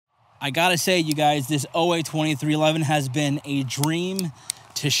I gotta say, you guys, this OA 2311 has been a dream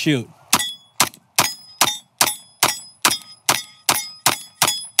to shoot.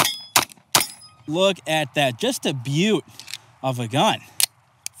 Look at that, just a beaut of a gun.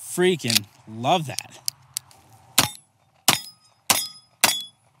 Freaking love that.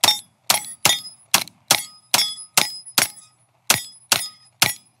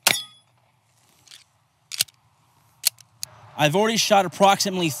 I've already shot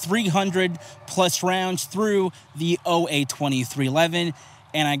approximately 300 plus rounds through the OA 2311,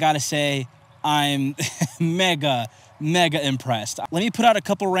 and I gotta say, I'm mega impressed. Let me put out a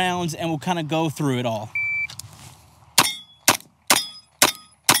couple rounds and we'll kind of go through it all.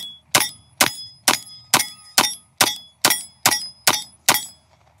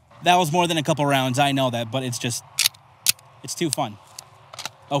 That was more than a couple rounds, I know that, but it's too fun.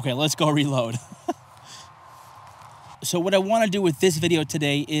 Okay, let's go reload. So what I want to do with this video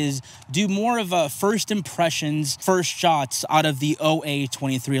today is do more of a first impressions, first shots out of the OA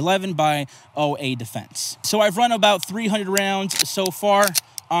 2311 by OA Defense. So I've run about 300 rounds so far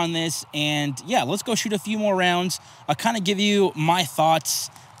on this, and yeah, let's go shoot a few more rounds. I'll kind of give you my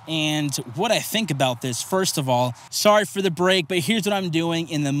thoughts and what I think about this. First of all, sorry for the break, but here's what I'm doing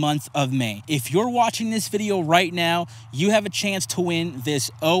in the month of May. If you're watching this video right now, you have a chance to win this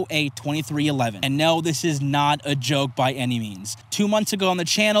OA 2311. And no, this is not a joke by any means. 2 months ago on the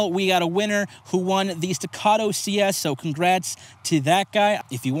channel, we got a winner who won the Staccato CS, so congrats to that guy.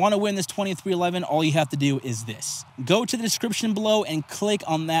 If you want to win this 2311, all you have to do is this. Go to the description below and click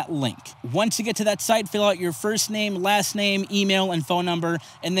on that link. Once you get to that site, fill out your first name, last name, email, and phone number,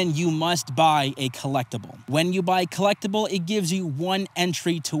 and then you must buy a collectible. When you buy collectible, it gives you 1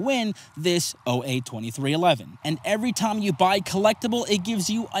 entry to win this OA 2311. And every time you buy collectible, it gives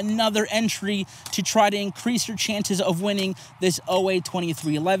you another entry to try to increase your chances of winning this OA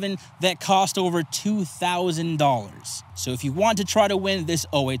 2311 that cost over $2,000. So if you want to try to win this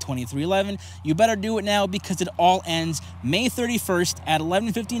OA 2311, you better do it now because it all ends May 31st at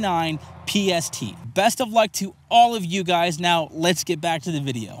 11:59 PST. Best of luck to all of you guys. Now, let's get back to the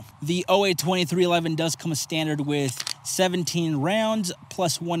video. The OA 2311 does come standard with 17 rounds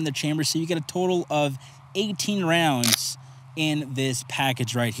plus 1 in the chamber, so you get a total of 18 rounds in this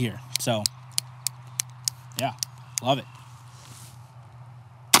package right here. So, yeah, love it.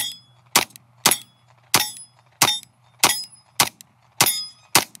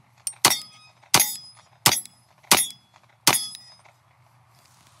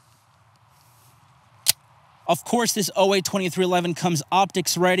 Of course, this OA 2311 comes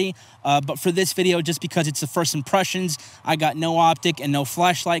optics ready, but for this video, just because it's the first impressions, I got no optic and no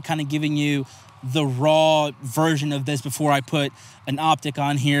flashlight, kind of giving you the raw version of this before I put an optic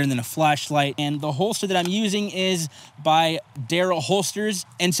on here and then a flashlight. And the holster that I'm using is by Darrell Holsters,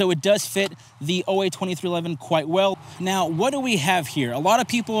 and so it does fit the OA 2311 quite well. Now, what do we have here? A lot of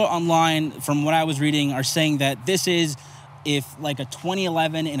people online, from what I was reading, are saying that this is if like a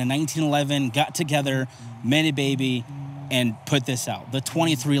 2011 and a 1911 got together, made a baby, and put this out, the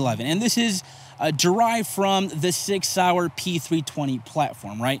 2311. And this is derived from the 6 Sauer P320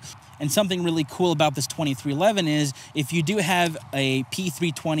 platform, right? And something really cool about this 2311 is if you do have a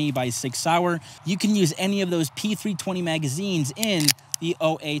P320 by 6 Sauer, you can use any of those P320 magazines in the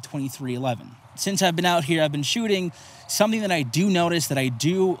OA 2311. Since I've been out here, I've been shooting, something that I do notice that I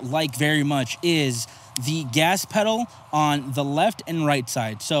do like very much is the gas pedal on the left and right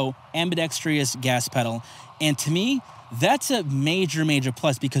side. So ambidextrous gas pedal. And to me, that's a major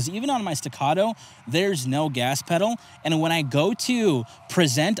plus because even on my Staccato, there's no gas pedal. And when I go to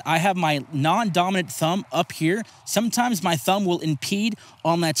present, I have my non-dominant thumb up here. Sometimes my thumb will impede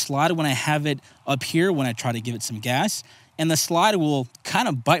on that slide when I have it up here when I try to give it some gas. And the slide will kind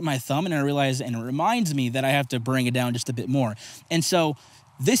of bite my thumb, and I realize, and it reminds me that I have to bring it down just a bit more. And so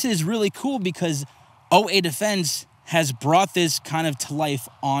this is really cool because OA Defense has brought this kind of to life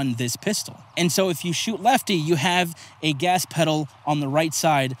on this pistol. And so if you shoot lefty, you have a gas pedal on the right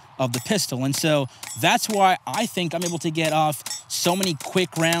side of the pistol. And so that's why I think I'm able to get off so many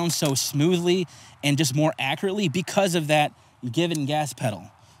quick rounds so smoothly and just more accurately because of that given gas pedal.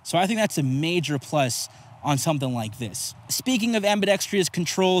 So I think that's a major plus on something like this. Speaking of ambidextrous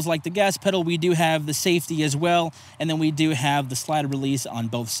controls like the gas pedal, we do have the safety as well, and then we do have the slide release on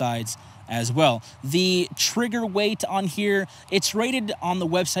both sides as well. The trigger weight on here, it's rated on the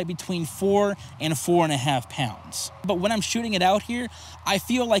website between 4 and 4.5 pounds. But when I'm shooting it out here, I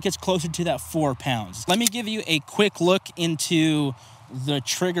feel like it's closer to that 4 pounds. Let me give you a quick look into the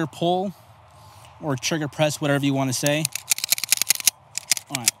trigger pull or trigger press, whatever you want to say.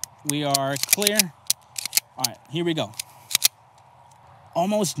 All right, we are clear. All right, here we go.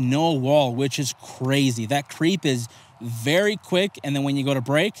 almost no wall, which is crazy. That creep is very quick, and then when you go to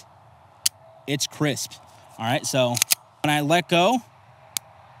break, it's crisp. All right, so when I let go,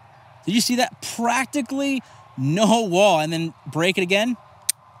 did you see that? Practically no wall, and then break it again.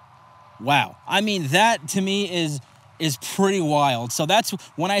 Wow. I mean, that to me is pretty wild. So that's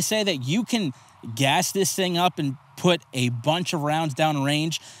when I say that you can gas this thing up and put a bunch of rounds down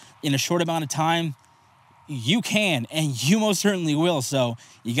range in a short amount of time. You can, and you most certainly will. So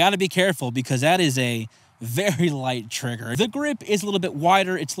you got to be careful, because that is a very light trigger. The grip is a little bit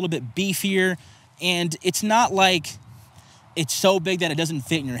wider. It's a little bit beefier, and it's not like it's so big that it doesn't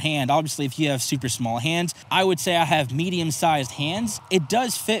fit in your hand. Obviously, if you have super small hands, I would say I have medium-sized hands. It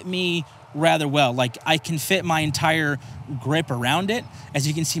does fit me rather well. Like, I can fit my entire grip around it. As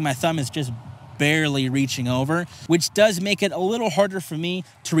you can see, my thumb is just barely reaching over, which does make it a little harder for me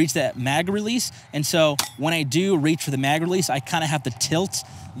to reach that mag release. And so when I do reach for the mag release, I kind of have to tilt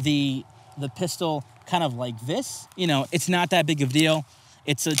the pistol kind of like this. You know, it's not that big of a deal.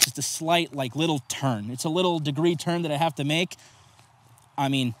 It's just a slight, like, little turn. It's a little degree turn that I have to make. I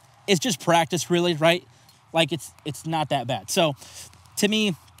mean, it's just practice, really, right? Like, it's not that bad. So to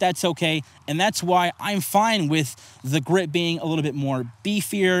me, that's okay. And that's why I'm fine with the grip being a little bit more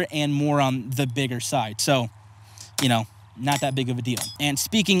beefier and more on the bigger side. So, you know, not that big of a deal. And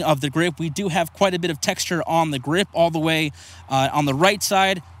speaking of the grip, we do have quite a bit of texture on the grip, all the way on the right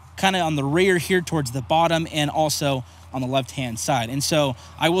side, kind of on the rear here towards the bottom, and also on the left-hand side. And so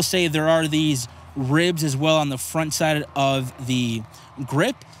I will say there are these ribs as well on the front side of the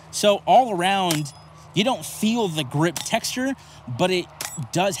grip. So all around, you don't feel the grip texture, but it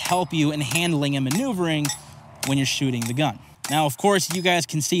does help you in handling and maneuvering when you're shooting the gun. Now, of course, you guys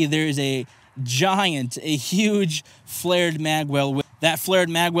can see there's a huge flared mag well. That flared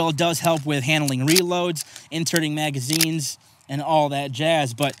mag well does help with handling reloads, inserting magazines, and all that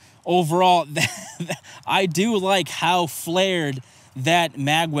jazz. But overall, I do like how flared that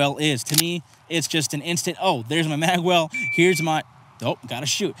mag well is. To me, it's just an instant, oh, there's my mag well. Here's my, oh, gotta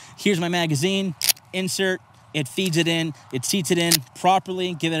shoot. Here's my magazine, insert, it feeds it in, it seats it in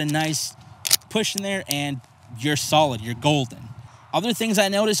properly, give it a nice push in there, and you're solid, you're golden. Other things I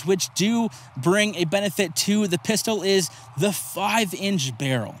noticed which do bring a benefit to the pistol is the 5-inch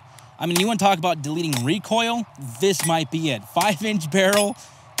barrel. I mean, you want to talk about deleting recoil? This might be it. 5-inch barrel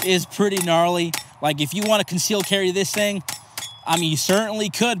is pretty gnarly. Like, if you want to conceal carry this thing, I mean, you certainly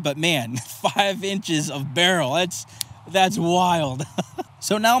could, but man, 5 inches of barrel, that's wild.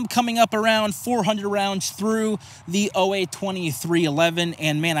 So now I'm coming up around 400 rounds through the OA-2311,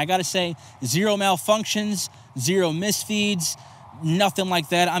 and man, I gotta say, 0 malfunctions, 0 misfeeds, nothing like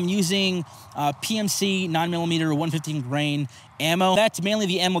that. I'm using PMC 9mm 115 grain ammo. That's mainly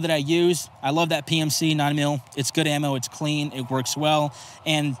the ammo that I use. I love that PMC 9mm. It's good ammo, it's clean, it works well,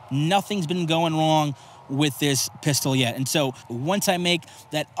 and nothing's been going wrong with this pistol yet. And so once I make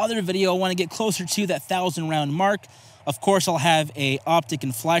that other video, I want to get closer to that 1,000 round mark. Of course, I'll have a optic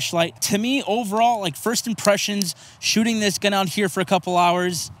and flashlight. To me, overall, like, first impressions, shooting this gun out here for a couple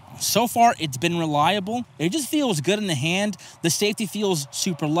hours, so far it's been reliable. It just feels good in the hand. The safety feels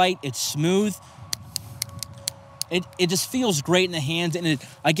super light, it's smooth. It just feels great in the hands. And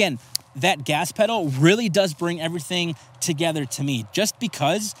again, that gas pedal really does bring everything together to me, just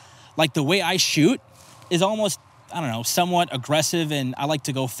because, like, the way I shoot is almost, I don't know, somewhat aggressive, and I like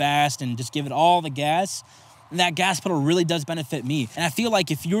to go fast and just give it all the gas. And that gas pedal really does benefit me. And I feel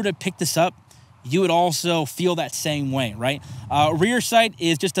like if you were to pick this up, you would also feel that same way, right? Rear sight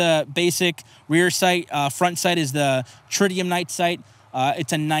is just a basic rear sight. Front sight is the tritium night sight.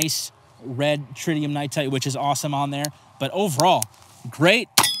 It's a nice red tritium night sight, which is awesome on there. But overall, great.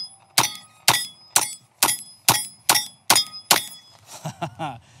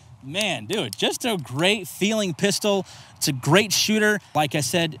 Man, dude, just a great feeling pistol. It's a great shooter. Like I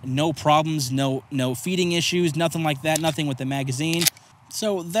said, no problems, no feeding issues, nothing like that, nothing with the magazine.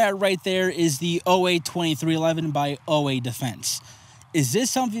 So that right there is the OA-2311 by OA Defense. Is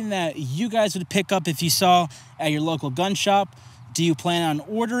this something that you guys would pick up if you saw at your local gun shop? Do you plan on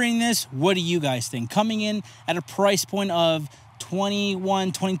ordering this? What do you guys think? Coming in at a price point of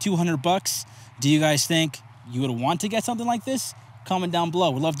 $2,200, do you guys think you would want to get something like this? Comment down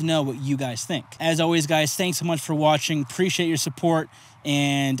below. We'd love to know what you guys think. As always, guys, thanks so much for watching. Appreciate your support.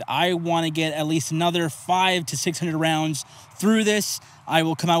 And I want to get at least another 500 to 600 rounds through this. I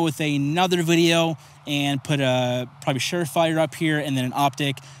will come out with another video and put a probably Surefire up here and then an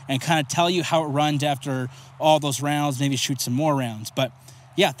optic and kind of tell you how it runs after all those rounds, maybe shoot some more rounds. But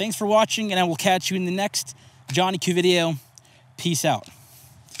yeah, thanks for watching, and I will catch you in the next Johnny Q video. Peace out.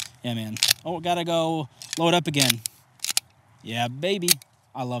 Yeah, man. Oh, gotta go load up again. Yeah, baby.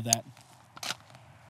 I love that.